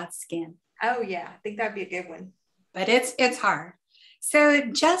talk about skin. Oh, yeah. I think that'd be a good one. But it's hard.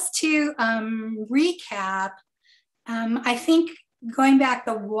 So just to recap, I think going back,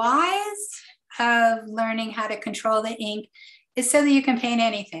 the whys of learning how to control the ink is so that you can paint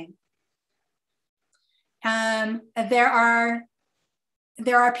anything. There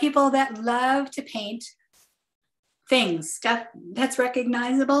are people that love to paint things, stuff that's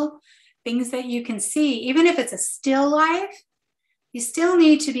recognizable, things that you can see. Even if it's a still life, you still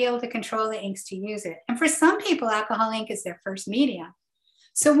need to be able to control the inks to use it. And for some people, alcohol ink is their first medium.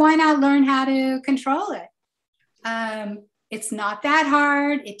 So why not learn how to control it? It's not that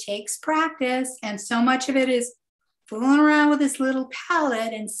hard. It takes practice. And so much of it is fooling around with this little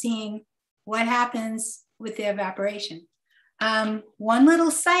palette and seeing what happens with the evaporation. One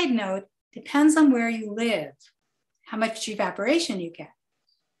little side note, depends on where you live, how much evaporation you get.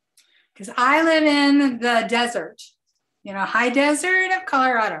 Because I live in the desert, high desert of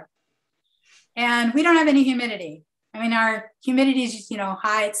Colorado. And we don't have any humidity. I mean, our humidity is,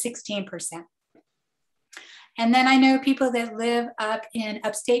 high at 16%. And then I know people that live up in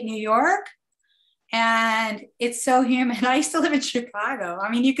upstate New York, and it's so humid. I used to live in Chicago. I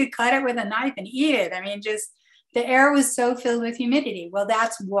mean, you could cut it with a knife and eat it. I mean, just the air was so filled with humidity. Well,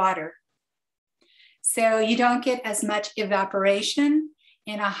 that's water. So you don't get as much evaporation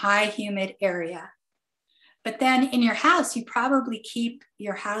in a high humid area. But then in your house, you probably keep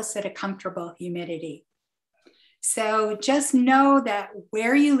your house at a comfortable humidity. So just know that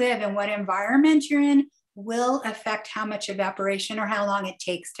where you live and what environment you're in will affect how much evaporation or how long it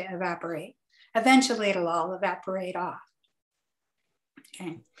takes to evaporate. Eventually, it'll all evaporate off.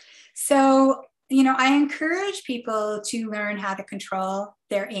 Okay. So, I encourage people to learn how to control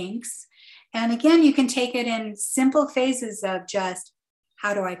their inks. And again, you can take it in simple phases of just,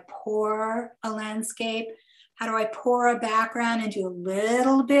 how do I pour a landscape? How do I pour a background and do a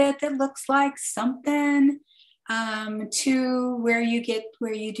little bit that looks like something, to where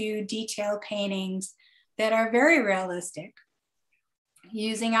you do detail paintings that are very realistic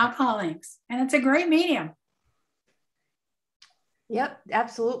using alcohol inks. And it's a great medium. Yep,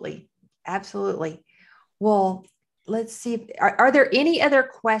 absolutely. Absolutely. Well, let's see. Are there any other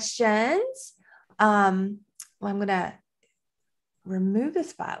questions? I'm going to remove the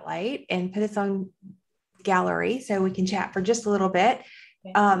spotlight and put this on gallery so we can chat for just a little bit.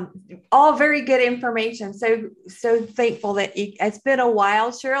 All very good information. So thankful that it's been a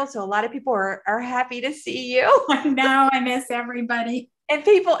while, Sheryl. So a lot of people are happy to see you. I know, I miss everybody. And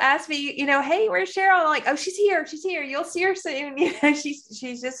people ask me, hey, where's Sheryl? I'm like, oh, she's here. She's here. You'll see her soon.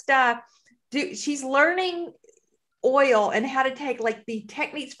 She's just she's learning oil and how to take like the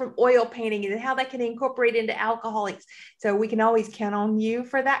techniques from oil painting and how they can incorporate into alcoholics. So we can always count on you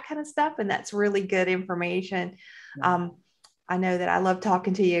for that kind of stuff. And that's really good information. I know that I love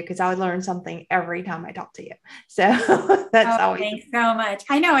talking to you because I learn something every time I talk to you. So that's always. Thanks so much.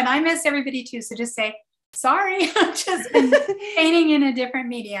 I know. And I miss everybody too. So just say, sorry, I've just been painting in a different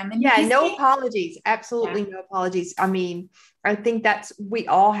medium. And no apologies. Absolutely no apologies. I mean, I think we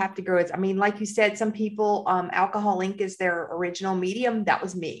all have to grow. I mean, like you said, some people, alcohol ink is their original medium. That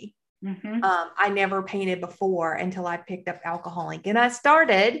was me. Mm-hmm. I never painted before until I picked up alcohol ink. And I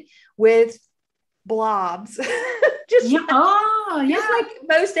started with blobs. just like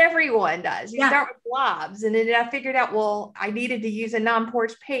most everyone does. You start with blobs. And then I figured out, well, I needed to use a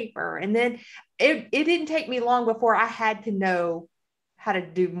non-porous paper. And then it didn't take me long before I had to know how to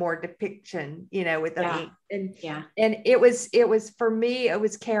do more depiction, with the ink. And it was for me, it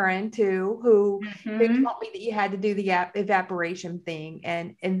was Karen too, who taught me that you had to do the evaporation thing.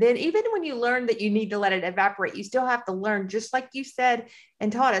 And then even when you learn that you need to let it evaporate, you still have to learn, just like you said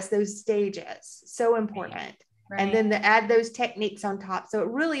and taught us, those stages. So important. Right. And then to add those techniques on top. So it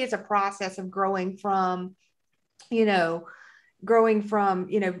really is a process of growing from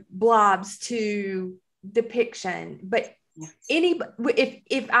blobs to depiction. But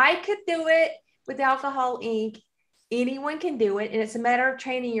if I could do it with alcohol ink, anyone can do it. And it's a matter of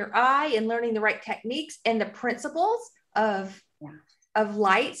training your eye and learning the right techniques and the principles of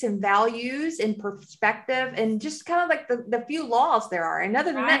lights and values and perspective and just kind of like the few laws there are. And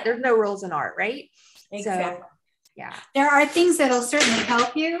other than that, there's no rules in art, right? Exactly. So, there are things that'll certainly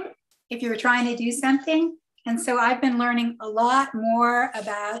help you if you're trying to do something. And so I've been learning a lot more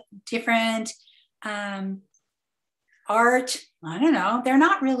about different art. I don't know. They're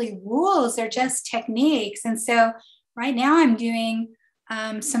not really rules. They're just techniques. And so right now I'm doing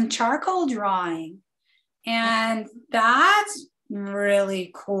some charcoal drawing, and that's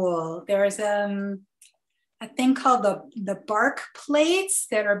really cool. There's a thing called the bark plates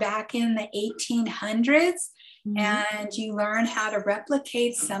that are back in the 1800s. And you learn how to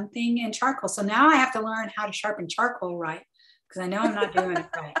replicate something in charcoal. So now I have to learn how to sharpen charcoal right, because I know I'm not doing it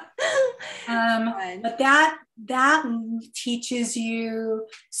right. But that teaches you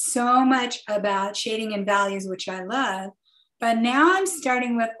so much about shading and values, which I love. But now I'm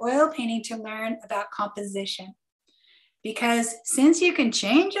starting with oil painting to learn about composition, because since you can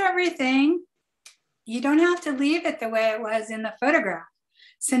change everything, you don't have to leave it the way it was in the photograph.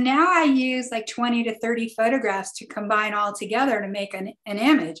 So now I use like 20 to 30 photographs to combine all together to make an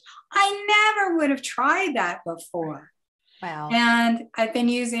image. I never would have tried that before. Wow. And I've been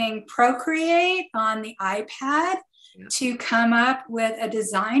using Procreate on the iPad to come up with a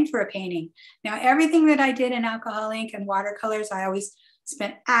design for a painting. Now, everything that I did in alcohol ink and watercolors, I always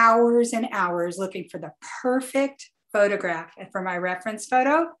spent hours and hours looking for the perfect photograph for my reference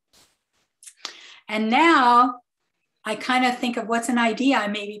photo. And now I kind of think of what's an idea. I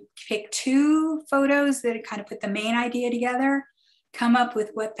maybe pick 2 photos that kind of put the main idea together, come up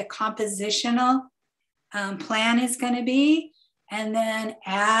with what the compositional plan is going to be, and then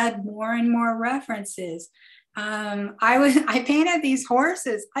add more and more references. I painted these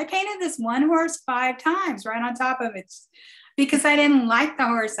horses. I painted this one horse 5 times right on top of it because I didn't like the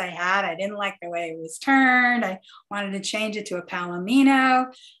horse I had. I didn't like the way it was turned. I wanted to change it to a palomino.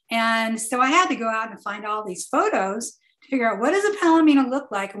 And so I had to go out and find all these photos to figure out what does a palomino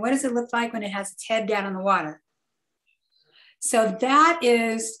look like and what does it look like when it has its head down in the water. So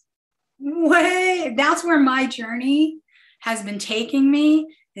that's where my journey has been taking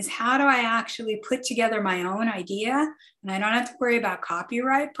me, is how do I actually put together my own idea? And I don't have to worry about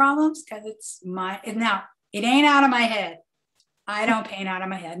copyright problems because now it ain't out of my head. I don't paint out of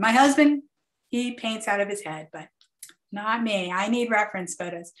my head. My husband, he paints out of his head, but not me. I need reference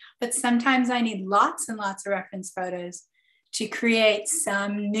photos, but sometimes I need lots and lots of reference photos to create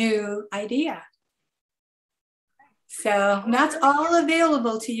some new idea. So that's all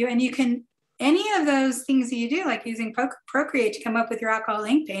available to you. And you can, any of those things that you do, like using Procreate to come up with your alcohol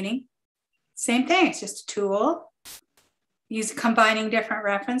ink painting, same thing. It's just a tool. Combining different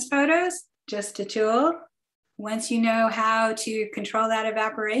reference photos, just a tool. Once you know how to control that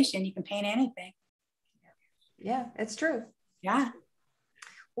evaporation, you can paint anything. Yeah, it's true. Yeah.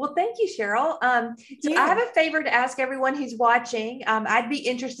 Well, thank you, Sheryl. So I have a favor to ask everyone who's watching. I'd be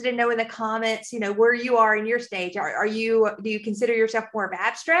interested in knowing in the comments, where you are in your stage. Do you consider yourself more of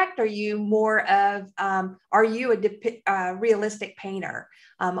abstract? Are you more of, are you a realistic painter?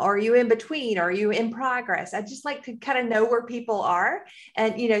 Are you in between? Are you in progress? I'd just like to kind of know where people are,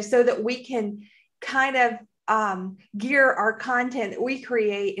 and, so that we can kind of gear our content that we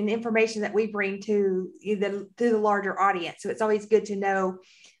create and information that we bring to the larger audience. So it's always good to know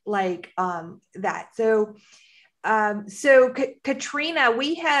that. So Katrina,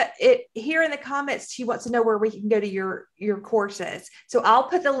 we have it here in the comments. She wants to know where we can go to your courses. So I'll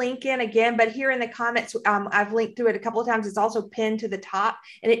put the link in again, but here in the comments, I've linked to it a couple of times. It's also pinned to the top,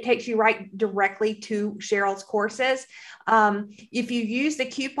 and it takes you right directly to Sheryl's courses. If you use the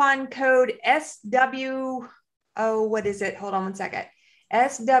coupon code SW, what is it? Hold on one second.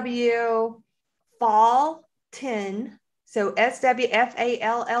 SW Fall 10. So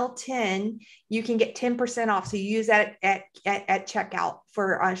SWFALL 10, you can get 10% off. So you use that at checkout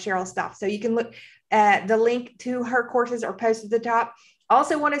for Sheryl's stuff. So you can look at the link to her courses or post at the top.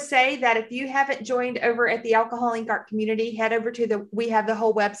 Also want to say that if you haven't joined over at the Alcohol Ink Art community, head over to we have the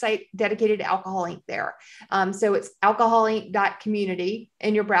whole website dedicated to alcohol ink there. So it's alcoholink.community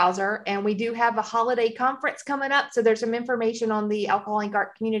in your browser. And we do have a holiday conference coming up. So there's some information on the Alcohol Ink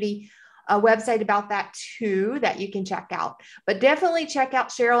Art community website about that too, that you can check out. But definitely check out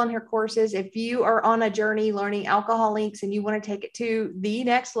Sheryl and her courses. If you are on a journey learning alcohol inks and you want to take it to the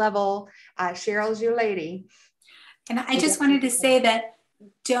next level, Sheryl's your lady. And I just wanted to say that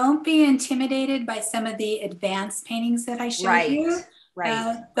don't be intimidated by some of the advanced paintings that I showed you.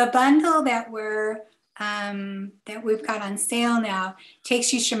 Right. The bundle that we've got on sale now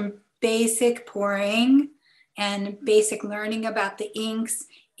takes you some basic pouring and basic learning about the inks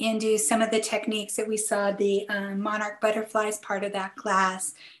into some of the techniques that we saw the monarch butterflies part of that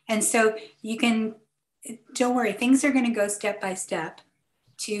class. And so don't worry, things are going to go step by step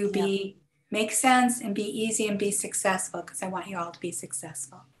to make sense and be easy and be successful, because I want you all to be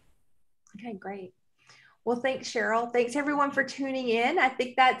successful. Okay, great. Well, thanks, Sheryl. Thanks everyone for tuning in. I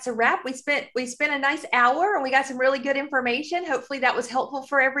think that's a wrap. We spent a nice hour and we got some really good information. Hopefully that was helpful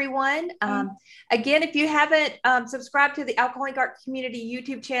for everyone. Again, if you haven't subscribed to the Alcohol Ink Art Community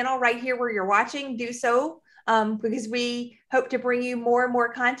YouTube channel right here where you're watching, do so, because we hope to bring you more and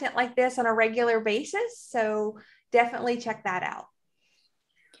more content like this on a regular basis. So definitely check that out.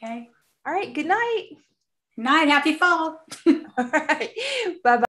 Okay. All right. Good night. Night. Happy fall. All right. Bye-bye.